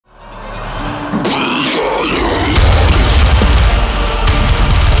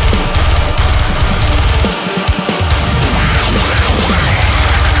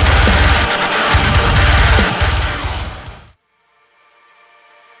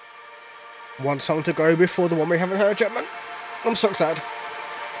One song to go before the one we haven't heard yet, man. I'm so excited.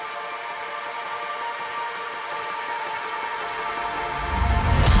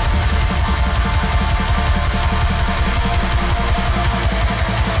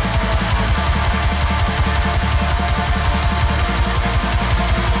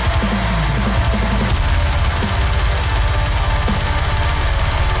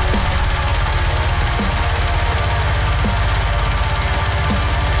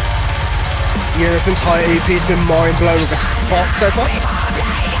 Yeah, this entire EP's been mind-blowing as fuck so far.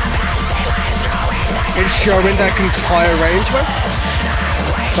 It's showing their entire range, man.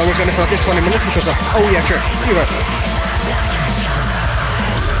 So I'm just going to focus 20 minutes because of... Oh yeah, sure. You go.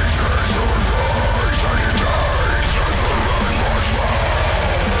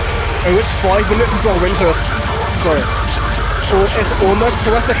 Oh, it's 5 minutes as well, Winters. Sorry. It's almost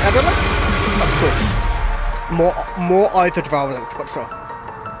Poetic Edda. That's cool. More either vowel length, but still.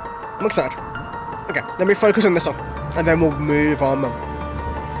 I'm excited. Okay, let me focus on this one, and then we'll move on.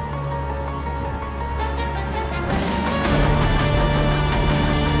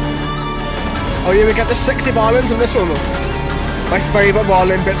 Oh yeah, we get the sexy violins in this one. My favourite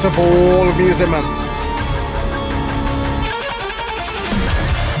violin bits of all of music, man.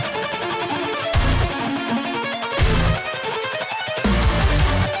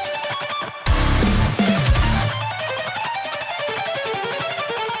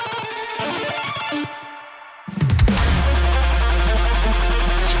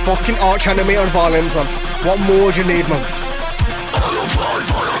 Fucking arch enemy on violins, man. What more do you need, man?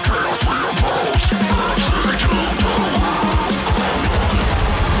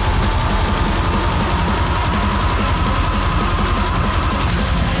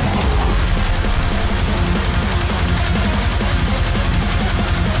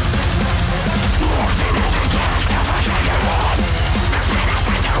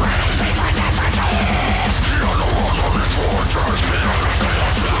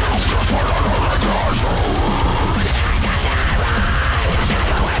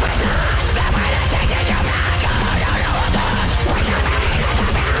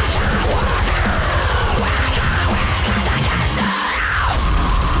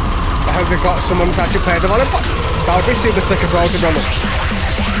 They've got someone to actually play the violin. That would be super sick as well, to be honest.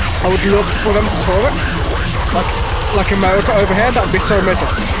 I would love for them to tour it. Like America over here, that would be so amazing.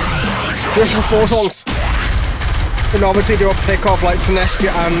 Just for 4 songs. And obviously do a pick off like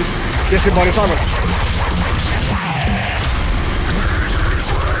Synestia and Disembodied Tyrant.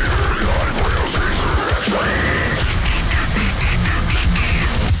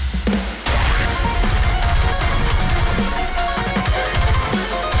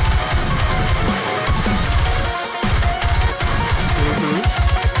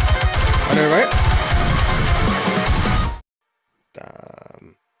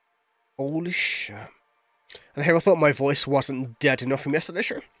 Holy shit. And here I thought my voice wasn't dead enough from yesterday's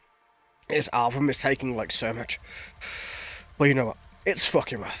show. This album is taking like so much. But you know what? It's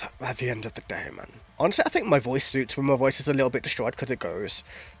fucking worth it at the end of the day, man. Honestly, I think my voice suits when my voice is a little bit destroyed because it goes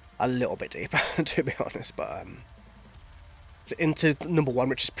a little bit deeper, to be honest. But it's into number 1,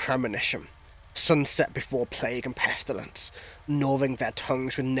 which is Premonition. Sunset before plague and pestilence, gnawing their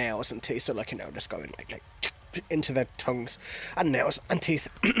tongues with nails and teeth. So like, you know, just going like into their tongues and nails and teeth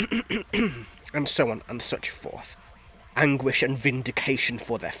and so on and such forth. Anguish and vindication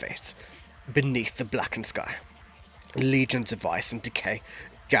for their fates beneath the blackened sky. Legions of vice and decay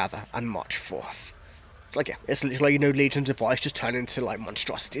gather and march forth. It's like, yeah, it's literally like, you know, legions of vice just turn into like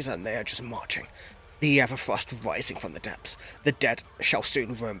monstrosities and they are just marching. The Everfrost rising from the depths. The dead shall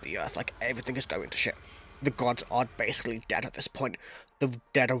soon roam the earth. Like, everything is going to shit. The gods are basically dead at this point. The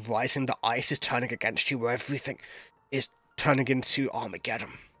dead are rising. The ice is turning against you. Everything is turning into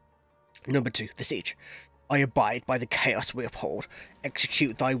Armageddon. Number 2, the siege. I abide by the chaos we uphold.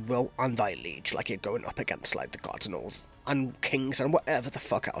 Execute thy will and thy liege. Like, you're going up against, like, the gods and all. And kings and whatever the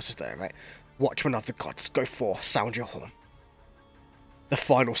fuck else is there, right? Watchmen of the gods, go forth, sound your horn. The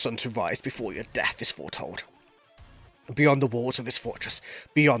final sun to rise before your death is foretold. Beyond the walls of this fortress,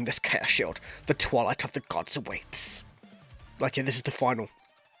 beyond this chaos shield, the twilight of the gods awaits. Like, yeah, this is the final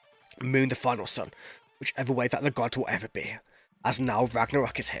moon, the final sun, whichever way that the gods will ever be. As now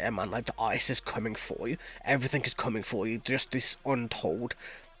Ragnarok is here, man, like, the ice is coming for you, everything is coming for you, just this untold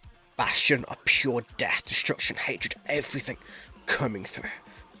bastion of pure death, destruction, hatred, everything coming through.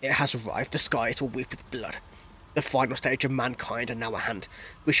 It has arrived, the skies will weep with blood. The final stage of mankind are now at hand.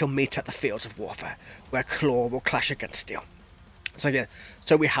 We shall meet at the fields of warfare, where claw will clash against steel. So yeah,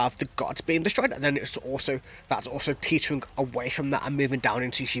 so we have the gods being destroyed, and then that's also teetering away from that and moving down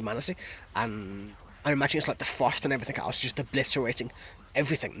into humanity. And I imagine it's like the frost and everything else, just obliterating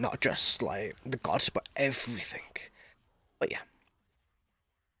everything, not just like the gods, but everything. But yeah,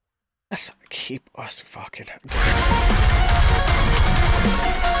 let's keep us fucking going.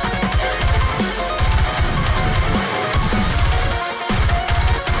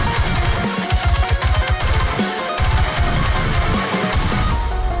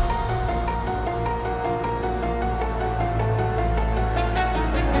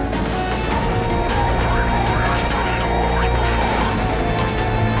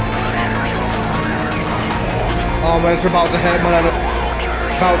 Oh man, it's about to hit, man.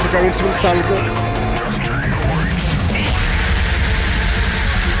 About to go into insanity.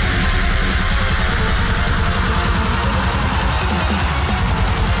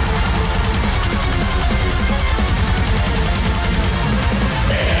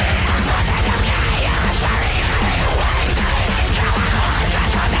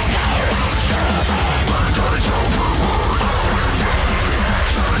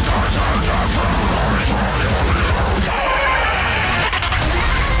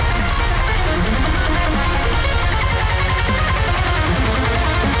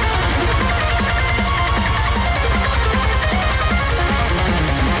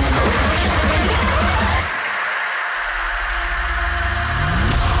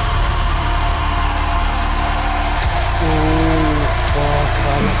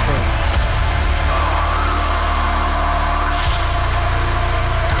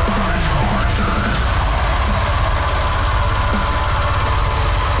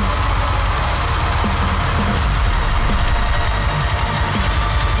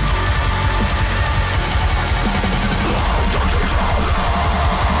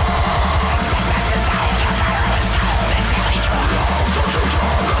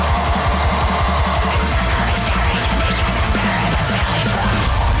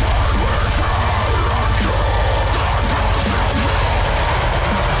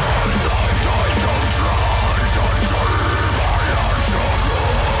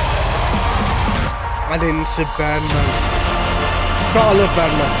 And into Ben, man. Gotta love Ben,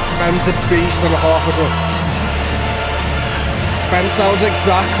 man. Ben's a beast and a half as well. Ben sounds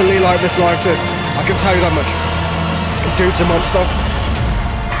exactly like this live too. I can tell you that much. Dude's a monster.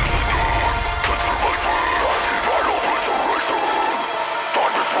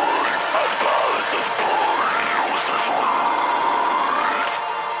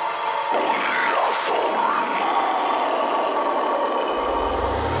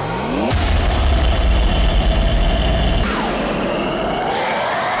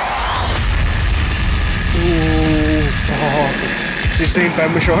 You seen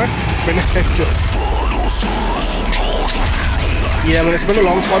Ben with Shore? It's been yeah, man, it's been a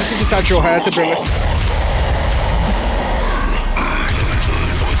long time since he's had short hair, to be honest.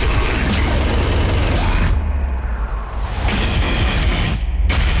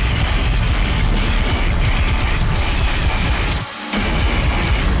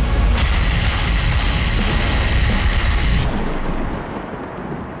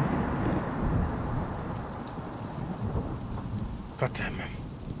 God damn it.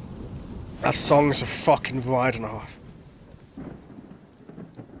 That song's a fucking ride and a half.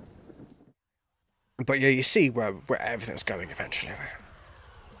 But yeah, you see where everything's going eventually, right?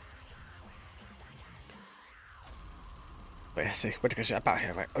 But yeah, see, what it goes about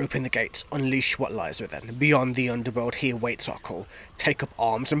here, right? Open the gates, unleash what lies within. Beyond the underworld, here waits our call. Take up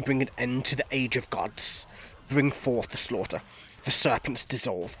arms and bring an end to the age of gods. Bring forth the slaughter. The serpents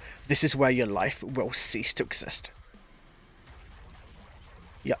dissolve. This is where your life will cease to exist.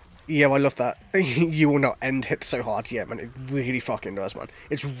 Yeah, I love that. You will not end hit so hard. Yeah, man, it really fucking does, man.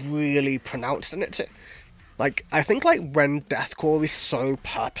 It's really pronounced in it too. Like, I think like when deathcore is so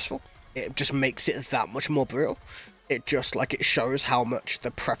purposeful, it just makes it that much more brutal. It just like it shows how much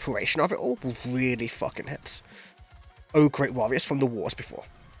the preparation of it all really fucking hits. O great warriors from the wars before,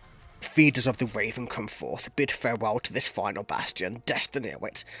 feeders of the raven, come forth, bid farewell to this final bastion. Destiny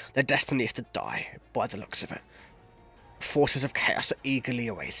awaits. Their destiny is to die, by the looks of it. Forces of chaos are eagerly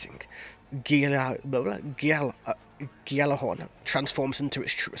awaiting. Gjallarhorn transforms into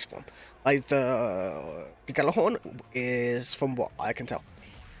its truest form. Like the Gjallarhorn is, from what I can tell,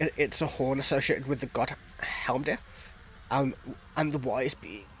 it's a horn associated with the god Helmdir, and the wise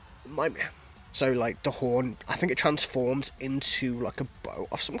being Mimir. So like the horn, I think it transforms into like a bow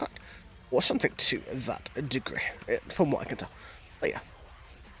of some kind, or something to that degree, from what I can tell. But yeah.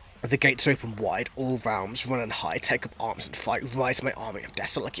 The gates open wide, all realms run and hide, take up arms and fight, rise my army of death.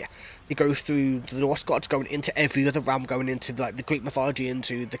 So like, yeah, it goes through the Norse gods, going into every other realm, going into like the Greek mythology,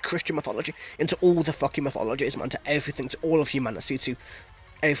 into the Christian mythology, into all the fucking mythologies, man, to everything, to all of humanity, to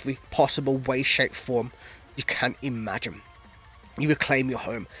every possible way, shape, form you can imagine. You reclaim your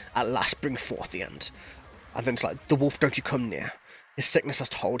home, at last bring forth the end. And then it's like, the wolf, don't you come near. His sickness has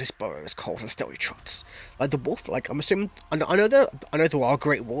told, his burrow is cold, and still he trots. Like the wolf, like I'm assuming, I know there are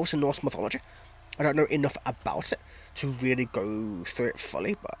great wolves in Norse mythology. I don't know enough about it to really go through it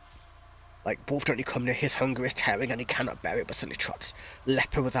fully, but like, wolf, don't you come near, his hunger is tearing and he cannot bear it, but still he trots.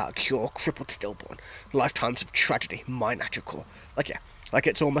 Leper without a cure, crippled stillborn, lifetimes of tragedy, my natural core. Like, yeah, like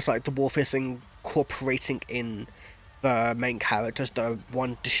it's almost like the wolf is incorporating in the main characters, the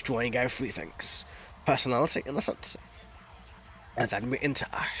one destroying everything's personality in a sense. And then we're into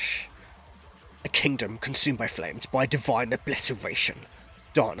ash. A kingdom consumed by flames, by divine obliteration.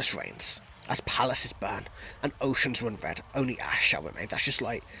 Darkness reigns, as palaces burn, and oceans run red. Only ash shall remain. That's just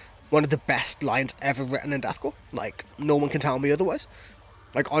like one of the best lines ever written in deathcore. Like, no one can tell me otherwise.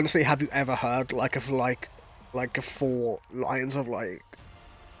 Like, honestly, have you ever heard like a 4 lines of like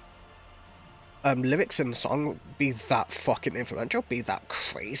lyrics in a song be that fucking influential, be that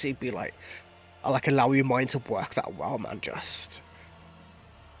crazy, be like allow your mind to work that well, man? Just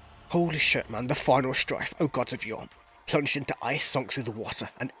holy shit, man. The final strife, oh gods of yore, plunged into ice, sunk through the water,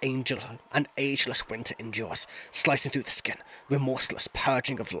 an ageless winter endures, slicing through the skin, remorseless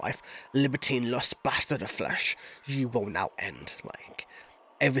purging of life, libertine lust, bastard of flesh, you will now end. Like,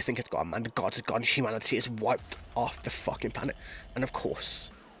 everything is gone, man. The gods are gone, humanity is wiped off the fucking planet, and of course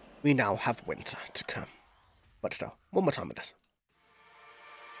we now have winter to come. But still, one more time with this.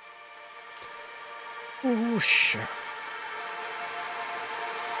 Oh shit.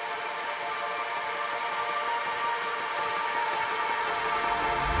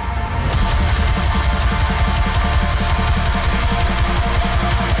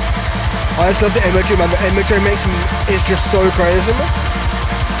 I just love the imagery, man. The imagery is just so crazy, man.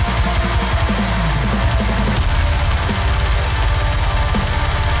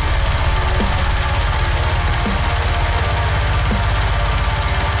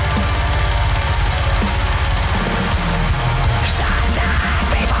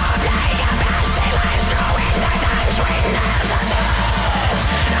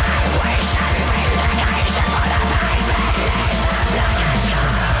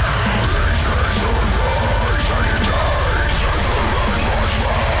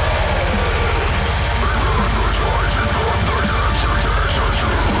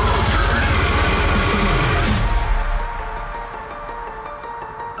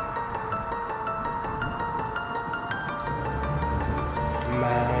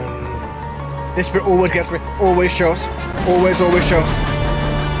 This bit always gets me, always shows, always shows.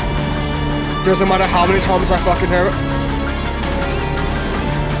 Doesn't matter how many times I fucking hear it.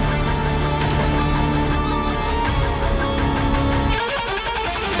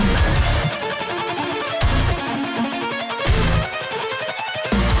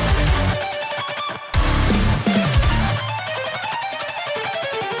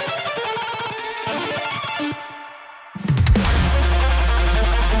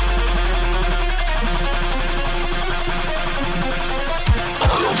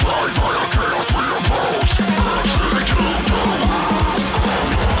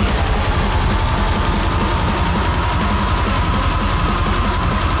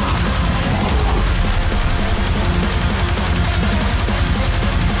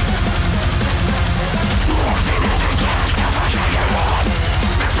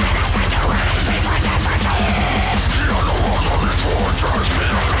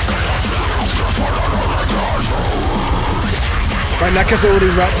 My neck is already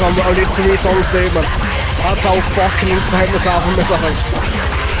wrecked, man, but only 3 songs to man. That's how fucking insane this album is, I think.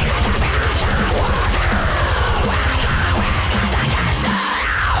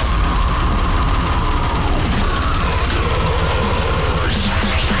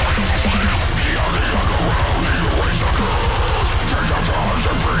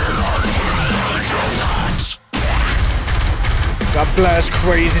 That blares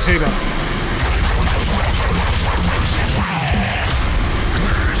crazy too, man.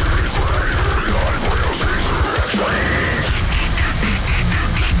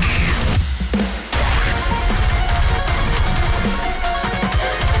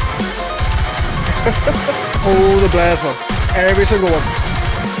 All the blares, man. Every single one.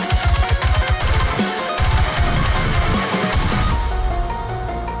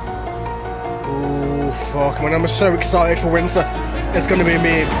 Oh fuck, man, I'm so excited for winter. It's gonna be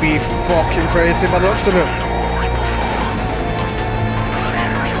fucking crazy by the looks of it.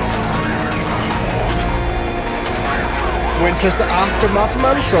 Winter's the aftermath,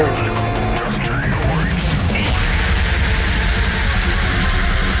 man, so...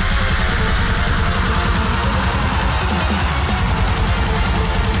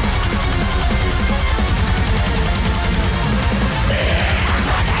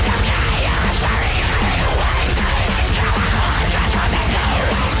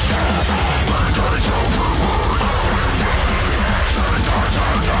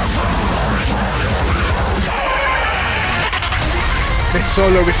 This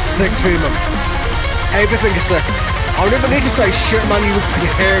solo is sick too, man. Everything is sick. I don't even need to say shit, man, you can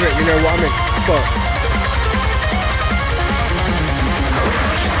hear it, you know what I mean? But...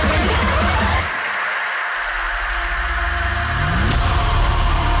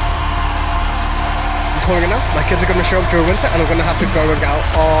 I'm calling it now. My kids are going to show up during winter and I'm going to have to go and out.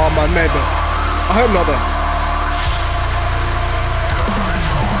 Oh, man, maybe. I hope not, though.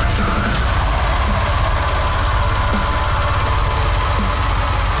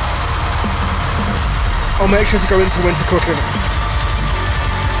 I'll make sure to go into winter quickly.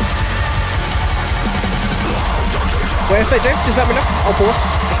 But if they do, just let me know. I'll pause.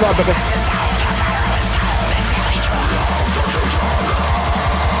 It's not a big deal.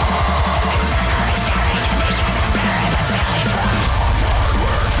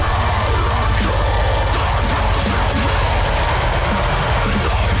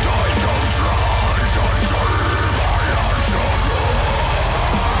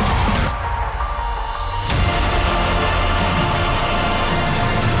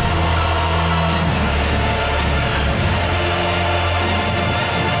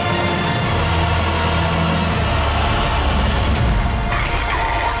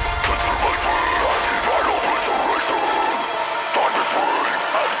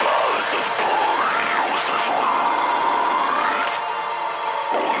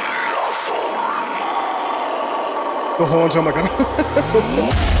 The horns, oh my god.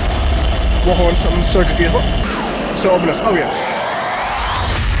 What horns? I'm so confused. What? So ominous. Oh yeah.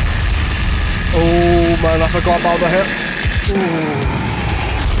 Oh man, I forgot about the hit. Ooh.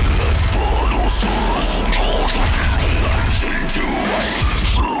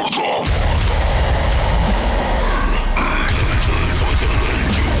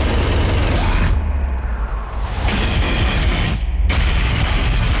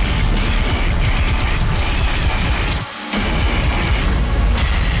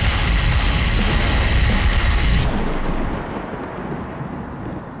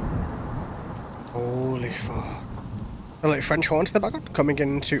 Holy fuck. A like French horn to the background coming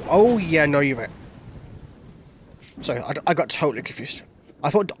into. Oh yeah, no, you're right. Sorry, I got totally confused. I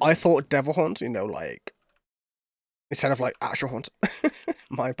thought devil horns, you know, like instead of like actual horns.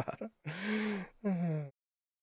 My bad.